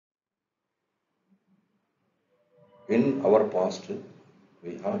In our past,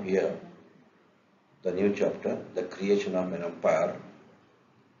 we have here the new chapter, the creation of an empire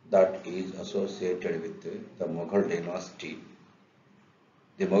that is associated with the Mughal dynasty.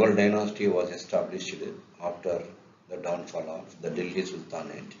 The Mughal dynasty was established after the downfall of the Delhi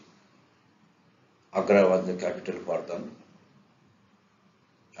Sultanate. Agra was the capital for them,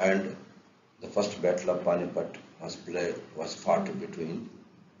 and the first battle of Panipat was fought between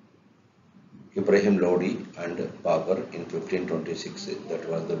Ibrahim Lodi and Babur in 1526. That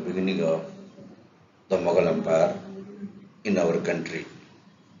was the beginning of the Mughal Empire in our country.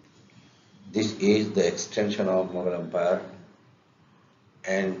 This is the extension of Mughal Empire,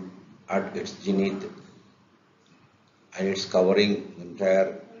 and at its zenith, and it's covering the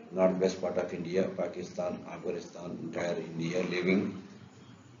entire northwest part of India, Pakistan, Afghanistan, entire India, leaving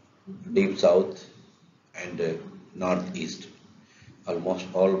deep south and northeast. Almost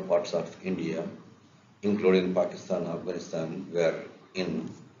all parts of India, including Pakistan, Afghanistan, were in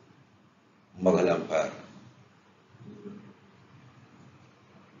Mughal Empire.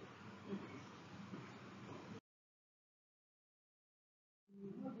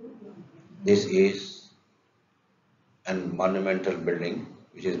 This is a monumental building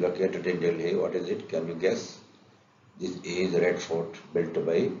which is located in Delhi. What is it? Can you guess? This is Red Fort built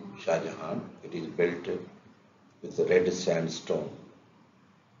by Shah Jahan. It is built with red sandstone.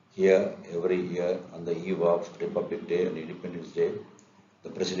 Here, every year on the eve of Republic Day and Independence Day, the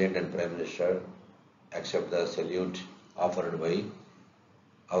President and Prime Minister accept the salute offered by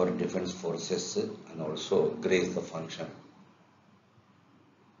our defense forces and also grace the function.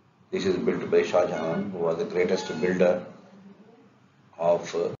 This is built by Shah Jahan, who was the greatest builder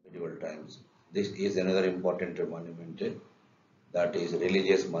of medieval times. This is another important monument, that is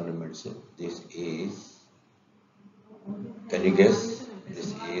religious monuments. This is, can you guess?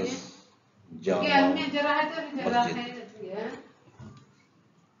 This is Jama Masjid.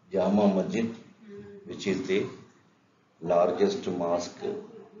 Jama Masjid, which is the largest mosque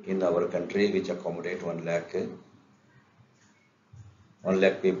in our country, which accommodate 1 lakh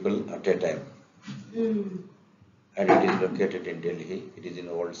people at a time. And it is located in Delhi. It is in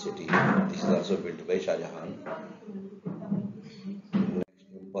old city. This is also built by Shah Jahan.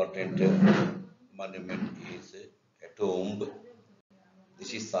 Next important monument is a tomb.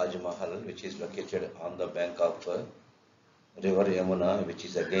 This is Taj Mahal, which is located on the bank of river Yamuna, which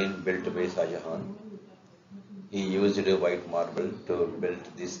is again built by Shah Jahan. He used white marble to build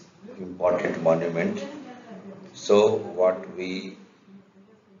this important monument. So what we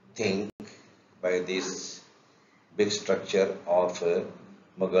think by this big structure of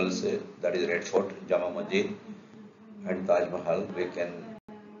Mughals, that is Red Fort, Jama Masjid and Taj Mahal, we can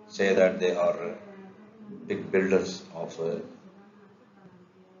say that they are big builders of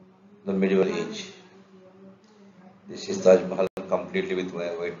the medieval age. This is Taj Mahal completely with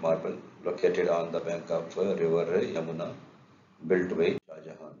white marble, located on the bank of river Yamuna, built by Shah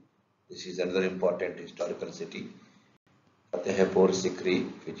Jahan. This is another important historical city, Fatehpur Sikri,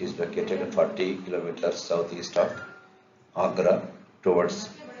 which is located 40 kilometers southeast of Agra towards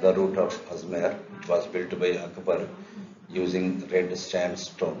the route of Ajmer. It was built by Akbar using red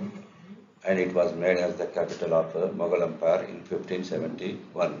sandstone, and it was made as the capital of Mughal Empire in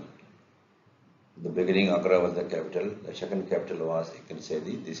 1571. In the beginning, Agra was the capital. The second capital was, you can say,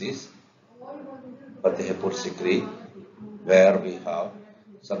 this is Fatehpur Sikri, where we have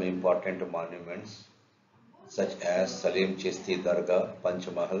some important monuments such as Salim Chishti Dargah, Panch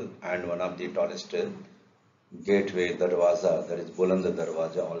Mahal, and one of the tallest gateway Darwaza, that is Buland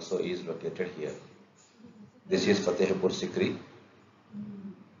Darwaza, also is located here. This is Fatehpur Sikri,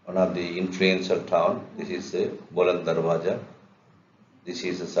 one of the influential town. This is Buland Darwaza. This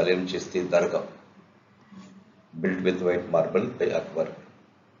is Salim Chishti Dargah, built with white marble by Akbar.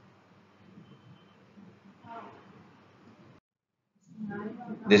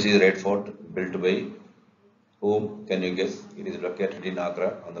 This is Red Fort, built by whom? Can you guess? It is located in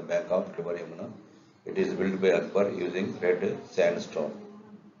Agra on the bank of river Yamuna. It is built by Akbar using red sandstone.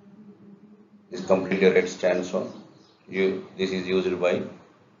 This completely red sandstone. This is used by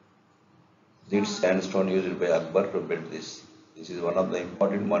this sandstone used by Akbar to build this. This is one of the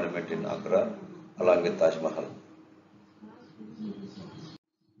important monuments in Agra along with Taj Mahal.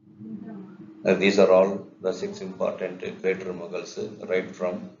 These are all the 6 important greater Mughals, right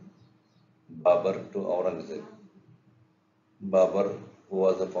from Babur to Aurangzeb. Babur, who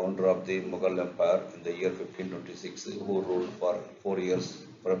was the founder of the Mughal Empire in the year 1526, who ruled for 4 years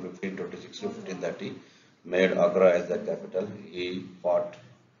from 1526 to 1530, made Agra as the capital. He fought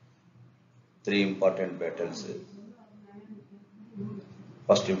 3 important battles.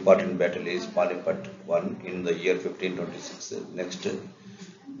 First important battle is Panipat won in the year 1526. Next,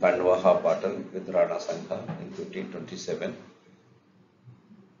 Kandwaha battle with Rana Sangha in 1527.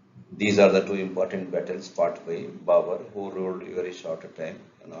 These are the two important battles fought by Babur, who ruled a very short time,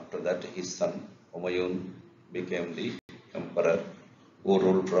 and after that his son Humayun became the emperor, who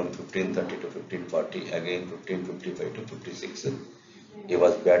ruled from 1530 to 1540, again 1555 to 56. He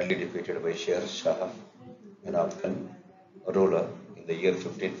was badly defeated by Sher Shah, an Afghan ruler, in the year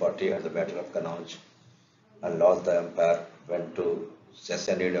 1540 at the Battle of Kannauj, and lost the empire, went to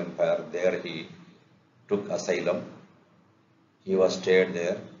Sassanid Empire. There he took asylum. He was stayed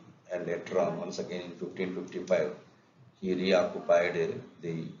there, and later on, once again in 1555, he reoccupied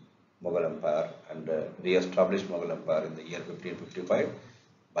the Mughal Empire and re-established Mughal Empire in the year 1555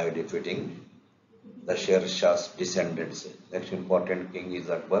 by defeating the Sher Shah's descendants. Next important king is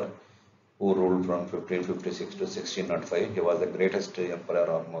Akbar, who ruled from 1556 to 1605. He was the greatest emperor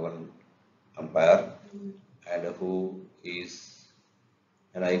of Mughal Empire and who is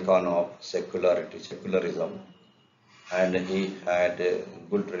an icon of secularism, and he had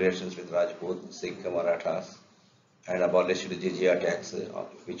good relations with Rajput, Sikh, Marathas, and abolished the jizya tax,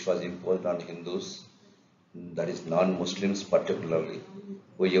 which was imposed on Hindus, that is non-Muslims particularly,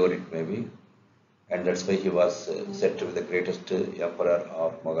 whoever it may be, and that's why he was said to be the greatest emperor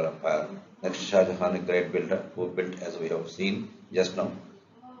of Mughal Empire. Next, Shah Jahan, a great builder, who built, as we have seen just now,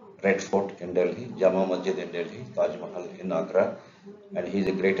 Red Fort in Delhi, Jama Masjid in Delhi, Taj Mahal in Agra, and he is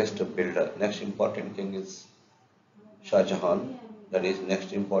the greatest builder. Next important king is Shah Jahan, that is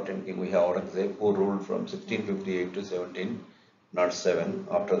next important king we have Aurangzeb, who ruled from 1658 to 1707.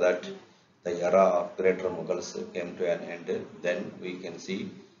 After that, the era of greater Mughals came to an end. Then we can see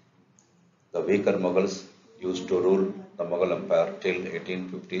the weaker Mughals used to rule the Mughal Empire till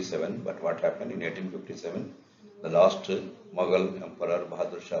 1857. But what happened in 1857? The last Mughal emperor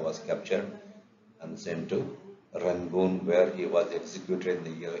Bahadur Shah was captured and sent to Rangoon, where he was executed in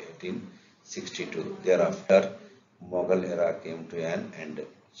the year 1862. Thereafter, Mughal era came to an end.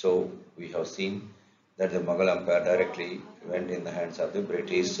 So we have seen that the Mughal Empire directly went in the hands of the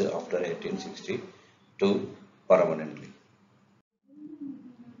British after 1862 permanently.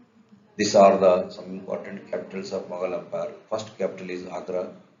 These are the some important capitals of Mughal Empire. First capital is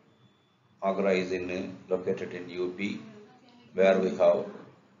Agra. Agra is located in UP, where we have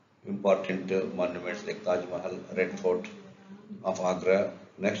important monuments like Taj Mahal, Red Fort of Agra.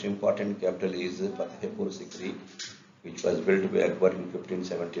 Next important capital is Fatehpur Sikri, which was built by Akbar in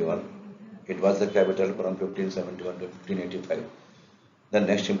 1571. It was the capital from 1571 to 1585. The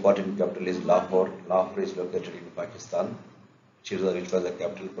next important capital is Lahore. Lahore is located in Pakistan, which was the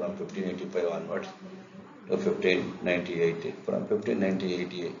capital from 1585 onwards to 1598. From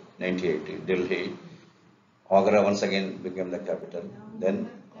 1598, Delhi, Agra once again became the capital. Then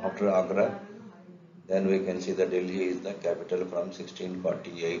after Agra, then we can see that Delhi is the capital from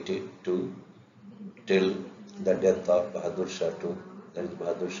 1648 to till the death of Bahadur Shah II, that is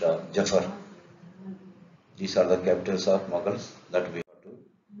Bahadur Shah Jafar. These are the capitals of Mughals that we have to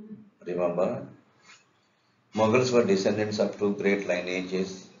remember. Mughals were descendants of two great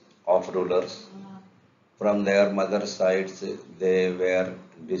lineages of rulers. From their mother sides, they were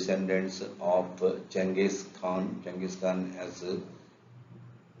descendants of Genghis Khan. Genghis Khan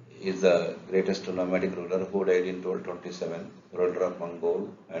is the greatest nomadic ruler who died in 1227, ruler of Mongol.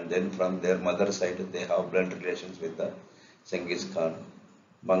 And then from their mother side, they have blood relations with the Genghis Khan.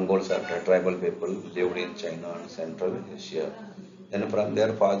 Mongols are the tribal people, lived in China and Central Asia. Then from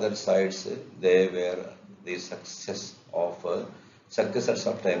their father sides, they were the successors of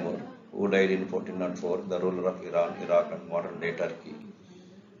Timur, who died in 1404, the ruler of Iran, Iraq, and modern day Turkey.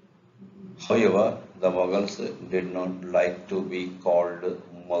 However, the Mughals did not like to be called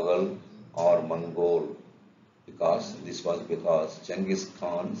Mughal or Mongol because Genghis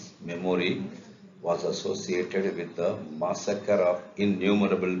Khan's memory was associated with the massacre of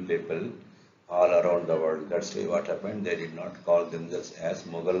innumerable people all around the world. That's why what happened, they did not call themselves as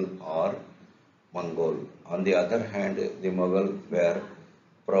Mughal or Mongol. On the other hand, the Mughal were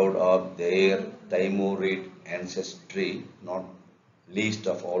proud of their Timurid ancestry, not least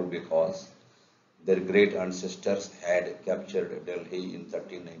of all because their great ancestors had captured Delhi in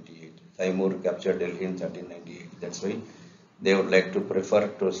 1398. Timur captured Delhi in 1398. That's why they would like to prefer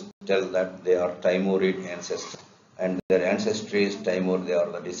to tell that they are Timurid ancestors. And their ancestry is Timur, they are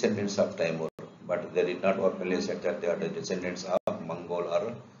the descendants of Timur. But they did not openly say that they are the descendants of Mongol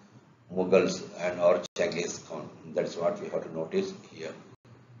or Mughals and or Genghis Khan. That's what we have to notice here.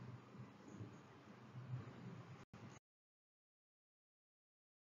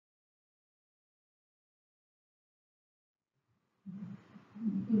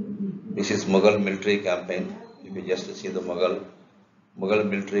 This is Mughal military campaign. If you just see the Mughal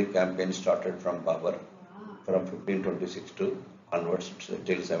military campaign started from Babur from 1526 to onwards till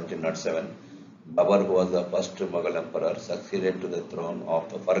 1707. Babur, who was the first Mughal emperor, succeeded to the throne of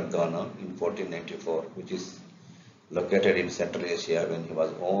Fargana in 1494, which is located in Central Asia when he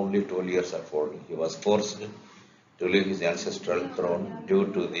was only 12 years old. He was forced to leave his ancestral throne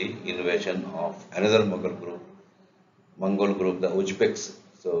due to the invasion of another Mongol group, the Uzbeks.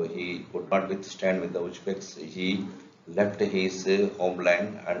 So he could not withstand with the Uzbeks. He left his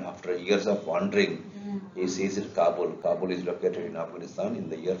homeland, and after years of wandering, he seized Kabul. Kabul is located in Afghanistan in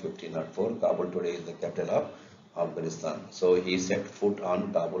the year 1504. Kabul today is the capital of Afghanistan. So he set foot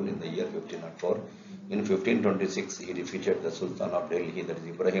on Kabul in the year 1504. In 1526, he defeated the Sultan of Delhi, that is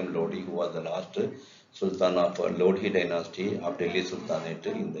Ibrahim Lodi, who was the last Sultan of Lodi dynasty of Delhi Sultanate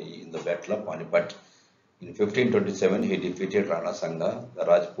in the Battle of Panipat. In 1527, he defeated Rana Sanga, the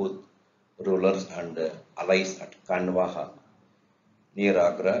Rajput rulers and allies at Kandwaha near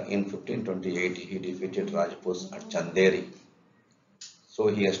Agra. In 1528, he defeated Rajputs at Chanderi. So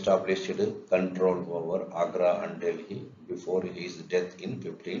he established control over Agra and Delhi before his death in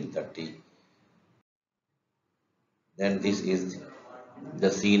 1530. Then this is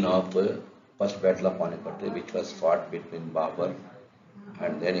the scene of first battle of Panipat, which was fought between Babur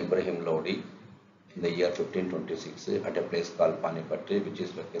and then Ibrahim Lodi in the year 1526 at a place called Panipat, which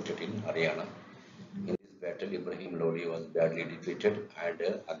is located in Haryana. In this battle, Ibrahim Lodi was badly defeated, and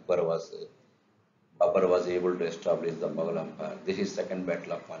Babur was able to establish the Mughal Empire. This is second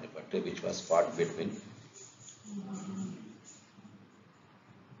battle of Panipat, which was fought between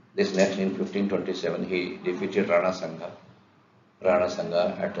this. Next, in 1527, he defeated Rana Sanga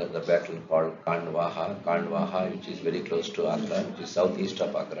at the battle called Kandwaha, which is very close to Agra, which is southeast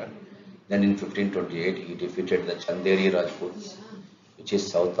of Agra. Then in 1528, he defeated the Chanderi Rajputs, which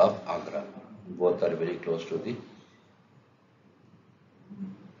is south of Agra. Both are very close to the,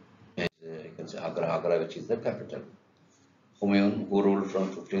 you can say Agra, which is the capital. Humayun, who ruled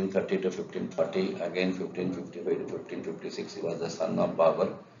from 1530 to 1540, again 1555 to 1556, he was the son of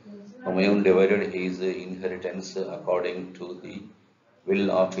Babur. Humayun divided his inheritance according to the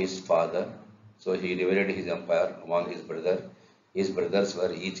will of his father. So he divided his empire among his brothers. His brothers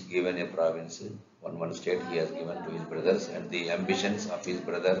were each given a province, one state he has given to his brothers, and the ambitions of his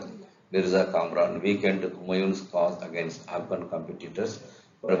brother Mirza Kamran weakened Humayun's cause against Afghan competitors.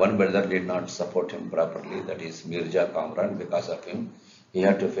 But one brother did not support him properly, that is Mirza Kamran. Because of him, he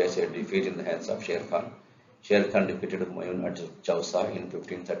had to face a defeat in the hands of Sher Khan. Sher Khan defeated Humayun at Chausa in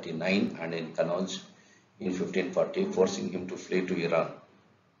 1539 and in Kannauj in 1540, forcing him to flee to Iran.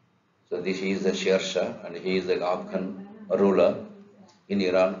 So this is the Sher Shah, and he is the Afghan ruler in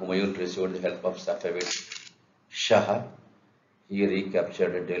Iran. Humayun received the help of Safavid Shah. He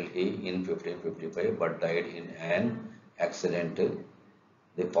recaptured Delhi in 1555 but died in an accident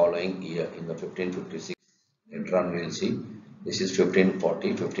the following year in the 1556. Later on we will see. This is 1540,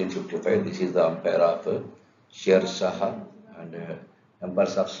 1555. This is the empire of Sher Shah and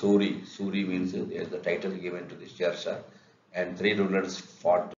emperors of Suri. Suri means there is the title given to the Sher Shah, and three rulers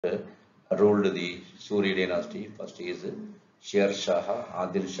ruled the Suri dynasty. First is Sher Shah,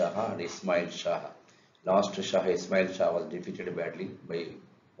 Adil Shah and Ismail Shah. Last Shah, Ismail Shah, was defeated badly by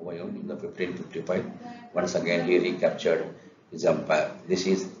Humayun in the 1555. Once again he recaptured his empire. This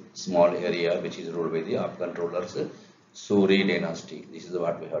is small area which is ruled by the Afghan rulers, Suri dynasty. This is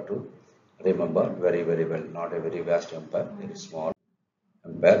what we have to remember very well. Not a very vast empire, very small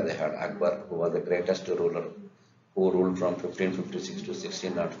empire. They had Akbar, who was the greatest ruler, who ruled from 1556 to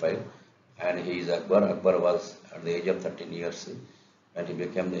 1605, and he is Akbar. Akbar was at the age of 13 years when he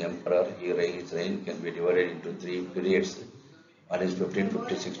became the emperor. His reign can be divided into three periods. One is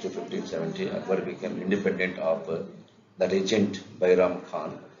 1556 to 1570. Akbar became independent of the regent Bairam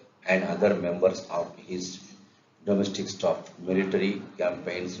Khan and other members of his domestic staff. Military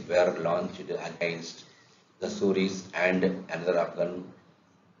campaigns were launched against the Suris and another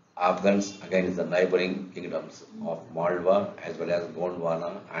Afghans against the neighboring kingdoms of Malwa as well as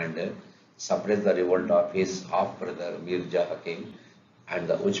Gondwana, and suppressed the revolt of his half-brother Mirza Hakim and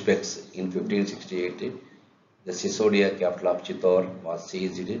the Uzbeks. In 1568, the Sisodia capital of Chittor was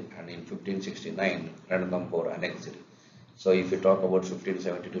seized, and in 1569, Ranthambore annexed. So if you talk about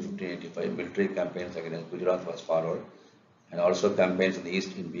 1570 to 1585, military campaigns against Gujarat was followed, and also campaigns in the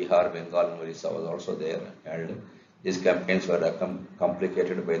east in Bihar, Bengal and Orissa was also there held. These campaigns were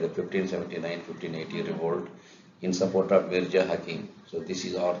complicated by the 1579-1580 revolt in support of Mirza Hakim. So this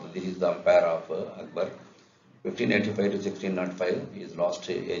is the empire of Akbar. 1585 to 1605 is last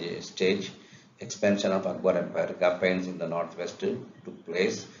stage expansion of Akbar Empire. Campaigns in the northwest took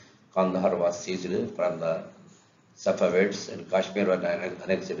place, Kandahar was seized from the Safavids and Kashmir was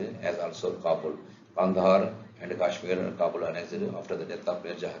annexed as also Kabul. Kandahar and Kashmir and Kabul annexed after the death of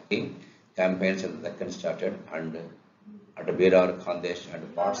Mirza Hakim. Campaigns in the Deccan started and at Berar, Khandesh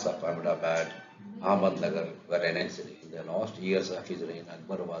and parts of Ahmedabad, Ahmadnagar were annexed. In the last years of his reign,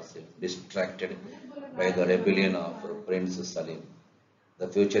 Akbar was distracted by the rebellion of Prince Salim, the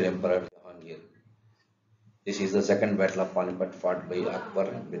future emperor Jahangir. This is the second battle of Panipat fought by Akbar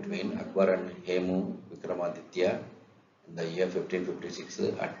between Akbar and Hemu Vikramaditya in the year 1556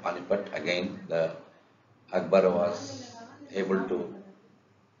 at Panipat. Again, the Akbar was able to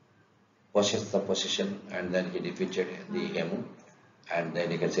possess the position and then he defeated the Hemu and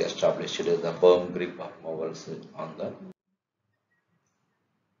then you can say established the firm grip of Mughals on the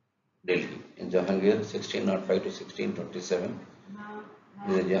Delhi. In Jahangir 1605 to 1627,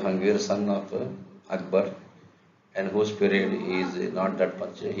 the Jahangir son of Akbar and whose period is not that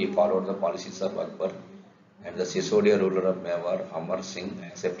much. He followed the policies of Akbar and the Sisodia ruler of Mewar, Amar Singh,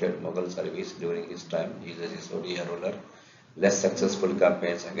 accepted Mughal service during his time. He is a Sisodia ruler. Less successful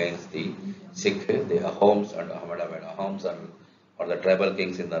campaigns against the Sikh, the Ahoms and Ahmedabad. Ahoms are the tribal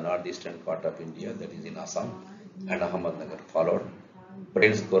kings in the northeastern part of India, that is in Assam, and Ahmadnagar followed.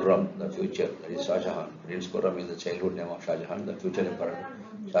 Prince Khurram, the future, that is Shah Jahan. Prince Khurram is the childhood name of Shah Jahan, the future emperor.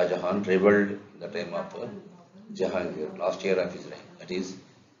 Shah Jahan rebelled in the time of Jahangir, last year of his reign. That is,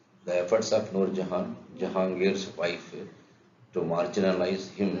 the efforts of Nur Jahan, Jahangir's wife, to marginalize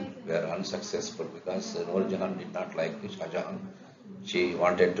him were unsuccessful because Nur Jahan did not like Shah Jahan. She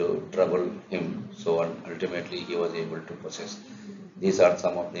wanted to trouble him, so ultimately he was able to possess. These are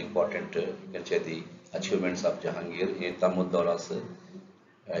some of the important, you can say, the achievements of Jahangir. In Tamuddaulas,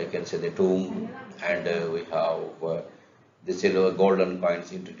 you can say the tomb, and we have this golden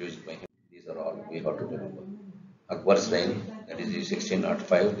coins introduced by him. These are all we have to remember. Akbar's reign, that is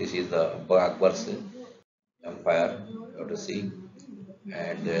 1605. This is the Akbar's empire, you have to see.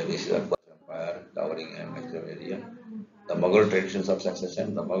 And this is Akbar's empire covering a maximum area. The Mughal traditions of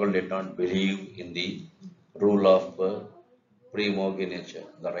succession. The Mughal did not believe in the rule of primogeniture,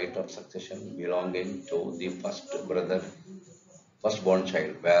 the right of succession belonging to the first brother, firstborn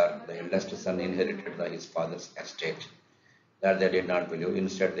child, where the eldest son inherited his father's estate. That they did not believe.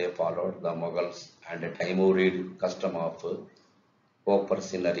 Instead, they followed the Mughals and a Timurid custom of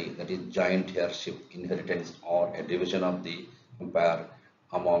coparcenary, that is joint heirship, inheritance, or a division of the empire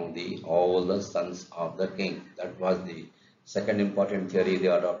among all the sons of the king. That was the second important theory they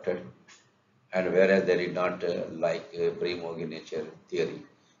adopted, and whereas they did not like primogeniture theory.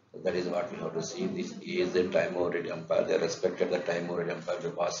 So that is what we have to see. This is the Timurid empire. They respected the Timurid empire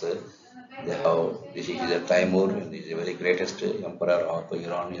because they have, this is the Timur, and is the very greatest emperor of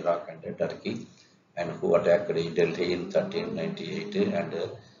Iran, Iraq, and Turkey, and who attacked Delhi in 1398,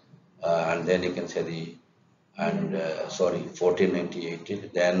 and then you can say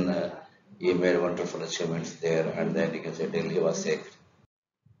 1498. Then he made wonderful achievements there, and then you can say Delhi was sacked.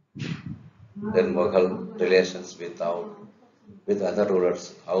 Then Mughal relations with other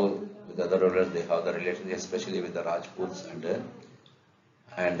rulers. How with other rulers they have the relations, especially with the Rajputs,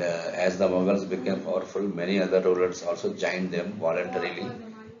 and as the Mughals became powerful, many other rulers also joined them voluntarily.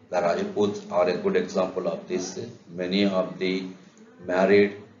 The Rajputs are a good example of this. Many of the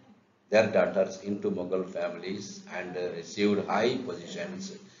married their daughters into Mughal families and received high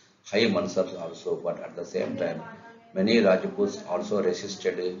positions, high mansabs also. But at the same time, many Rajputs also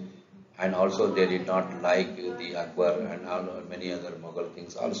resisted, and also they did not like the Akbar and many other Mughal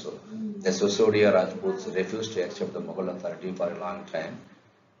kings also. The Sisodia Rajputs refused to accept the Mughal authority for a long time.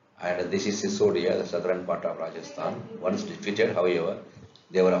 And this is Sisodia, the southern part of Rajasthan. Once defeated, however,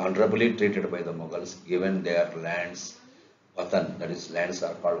 they were honorably treated by the Mughals, given their lands, Watan, that is, lands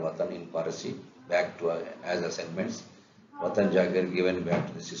are called Watan in Parsi, back to as assignments. Watan Jagir given back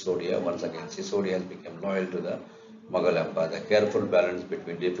to the Sisodia. Once again, Sisodia has become loyal to the Mughal Empire. The careful balance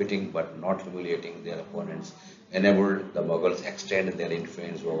between defeating but not humiliating their opponents enabled the Mughals extend their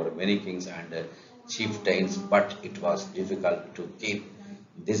influence over many kings and chieftains, but it was difficult to keep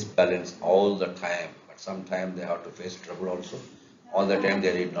this balance all the time. But sometimes they have to face trouble also. All the time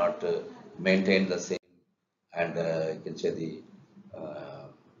they did not maintain the same, and you can say the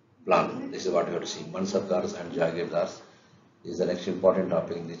plan. This is what you have to see. Mansabdars and Jagirdars. This is the next important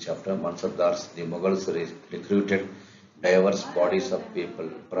topic in this chapter. Mansabdars, the Mughals recruited diverse bodies of people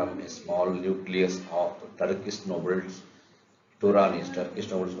from a small nucleus of Turkish nobles, Turkish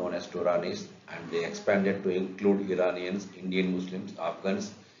nobles known as Turanis, and they expanded to include Iranians, Indian Muslims,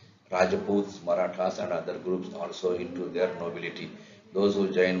 Afghans, Rajputs, Marathas, and other groups also into their nobility. Those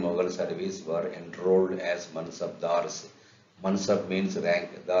who joined Mughal service were enrolled as Mansabdars. Mansab means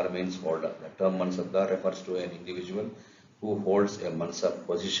rank, Dar means holder. The term Mansabdar refers to an individual who holds a Mansab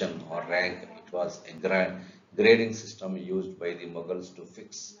position or rank. It was a grading system used by the Mughals to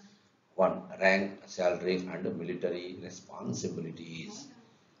fix one rank, salary, and military responsibilities.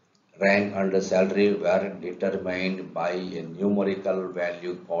 Rank and salary were determined by a numerical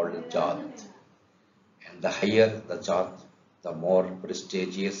value called Jat, and the higher the Jat, the more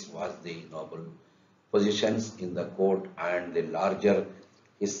prestigious was the noble positions in the court and the larger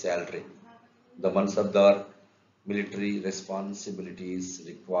his salary. The Mansabdar military responsibilities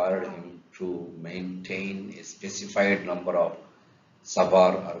required him to maintain a specified number of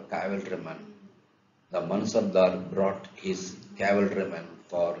sabar or cavalrymen. The Mansabdar brought his cavalrymen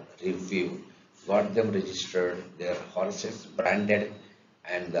for review, got them registered, their horses branded,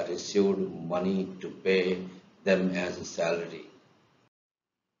 and they received money to pay them as a salary.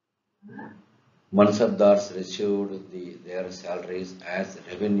 Mansabdars received their salaries as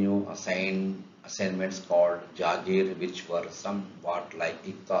revenue assignments called Jagir, which were somewhat like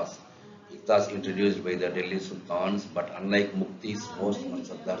Iktas. Iktas introduced by the Delhi Sultans, but unlike Muktis, most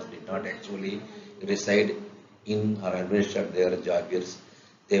Mansabdars did not actually reside in or administer their Jagirs.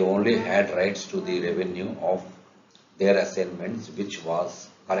 They only had rights to the revenue of their assignments, which was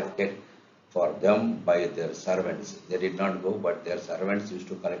collected for them by their servants. They did not go, but their servants used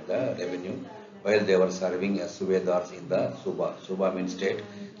to collect the revenue while they were serving as subedars in the Suba. Suba means state,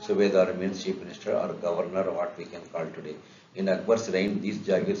 subedar means chief minister or governor, what we can call today. In Akbar's reign, these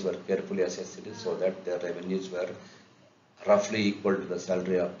jagirs were carefully assessed so that their revenues were roughly equal to the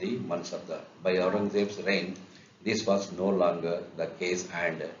salary of the Mansabdar. By Aurangzeb's reign, this was no longer the case,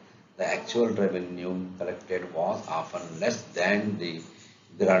 and the actual revenue collected was often less than the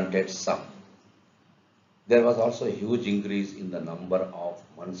granted sum. There was also a huge increase in the number of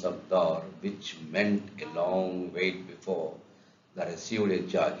Mansabdar, which meant a long wait before they received a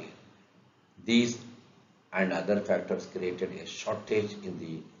Jagir. These and other factors created a shortage in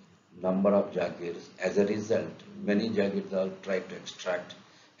the number of Jagirs. As a result, many Jagirdar tried to extract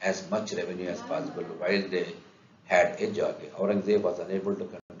as much revenue as possible while they had a Jagir. Aurangzeb was unable to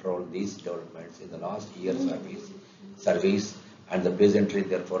control these developments in the last years of his service, and the peasantry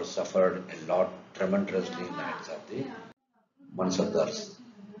therefore suffered a lot tremendously in the hands of the Mansabdars,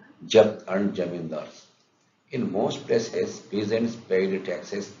 Jabt and Jamindars. In most places, peasants paid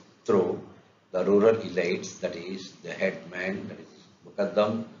taxes through the rural elites, that is, the headman, that is,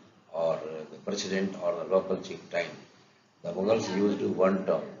 Mukaddam, or the president, or the local chieftain. The Mughals used one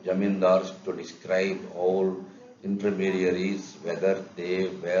term, Jamindars, to describe all intermediaries, whether they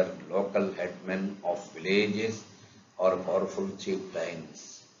were local headmen of villages or powerful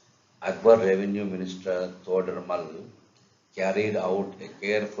chieftains. Akbar Revenue Minister Todarmal carried out a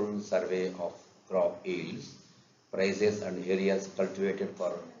careful survey of crop yields, prices and areas cultivated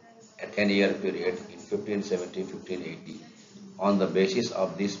for a 10-year period in 1570-1580. On the basis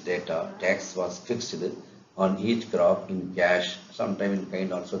of this data, tax was fixed on each crop in cash, sometime in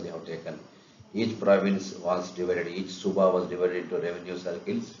kind also they have taken. Each province was divided, each Suba was divided into revenue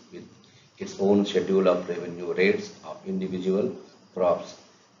circles with its own schedule of revenue rates of individual crops.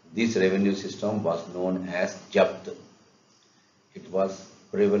 This revenue system was known as Japt. It was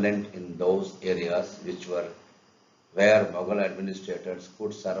prevalent in those areas which were where Mughal administrators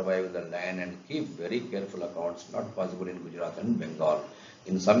could survive in the land and keep very careful accounts, not possible in Gujarat and Bengal.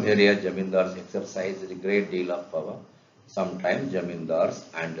 In some areas, Jamindars exercised a great deal of power. Sometimes Jamindars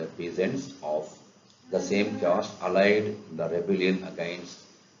and peasants of the same caste allied in the rebellion against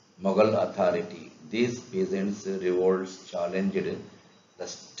Mughal authority. These peasants' revolts challenged the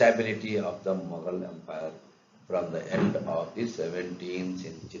stability of the Mughal Empire from the end of the 17th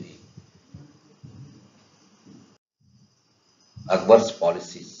century. Akbar's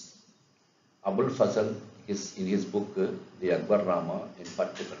policies. Abul Fazl is in his book The Akbar Rama in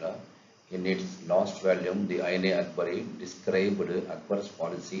particular, in its last volume, the Aine Akbari, described Akbar's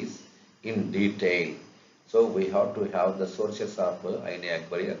policies in detail. So we have to have the sources of Aine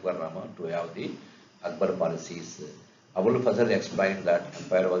Akbari, Akbar Rama to have the Akbar policies. Abul Fazl explained that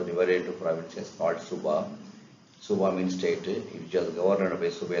empire was divided into provinces called Suba. Suba means state, which was governed by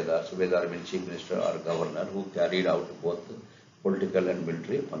Subedar. Subedar means chief minister or governor who carried out both political and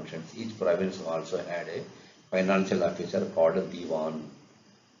military functions. Each province also had a financial officer called Diwan.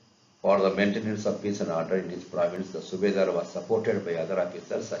 For the maintenance of peace and order in each province, the Subedar was supported by other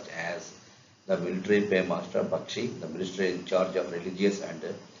officers such as the military paymaster Bakshi, the minister in charge of religious and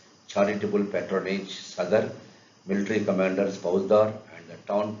charitable patronage Sadar, military commanders Fauzdar, and the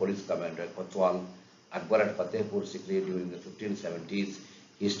town police commander Kotwal. Akbar at Fatehpur Sikri during the 1570s,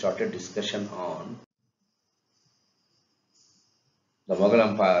 he started discussion on The Mughal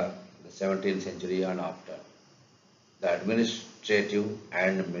Empire, the 17th century and after. The administrative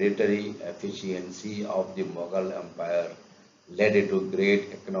and military efficiency of the Mughal Empire led to great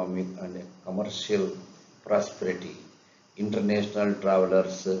economic and commercial prosperity. International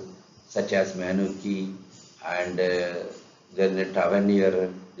travelers such as Manuki and then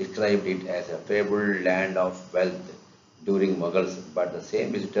Tavernier described it as a fabled land of wealth during Mughals, but the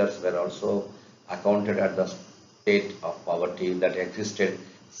same visitors were also accounted at the state of poverty that existed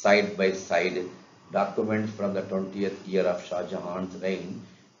side by side. Documents from the 20th year of Shah Jahan's reign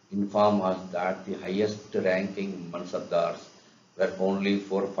inform us that the highest ranking Mansabdars were only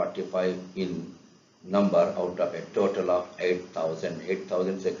 445 in number out of a total of 8,000.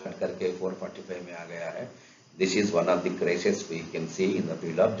 8,000 से घट करके 445 में आ गया है. This is one of the crises we can see in the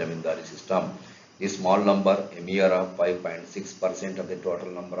field of Jamindari system. The small number, a mere of 5.6% of the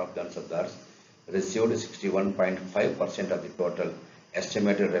total number of Mansabdars, received 61.5% of the total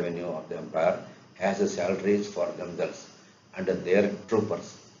estimated revenue of the empire as salaries for themselves and their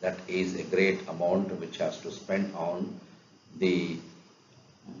troopers. That is a great amount which has to spend on the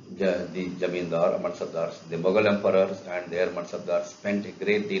Jamindar, Mansabdars. The Mughal emperors and their Mansabdars spent a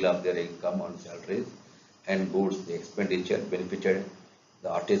great deal of their income on salaries and goods. The expenditure benefited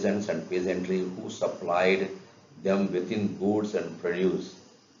the artisans and peasantry who supplied them within goods and produce.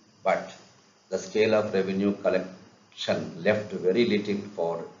 But the scale of revenue collection left very little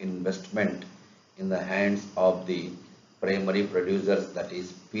for investment in the hands of the primary producers, that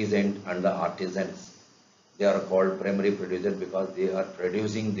is peasant and the artisans. They are called primary producers because they are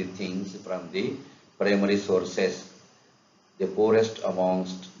producing the things from the primary sources. The poorest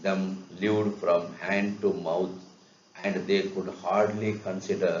amongst them lived from hand to mouth, and they could hardly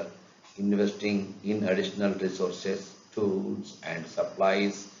consider investing in additional resources, tools and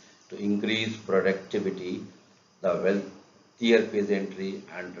supplies to increase productivity. The wealthier peasantry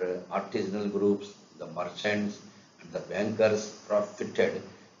and artisanal groups, the merchants and the bankers profited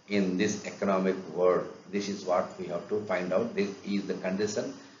in this economic world. This is what we have to find out. This is the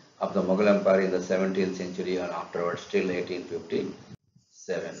condition of the Mughal Empire in the 17th century and afterwards till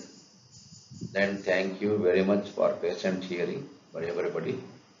 1857. Then thank you very much for patient hearing for everybody.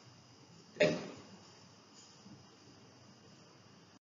 Thank you.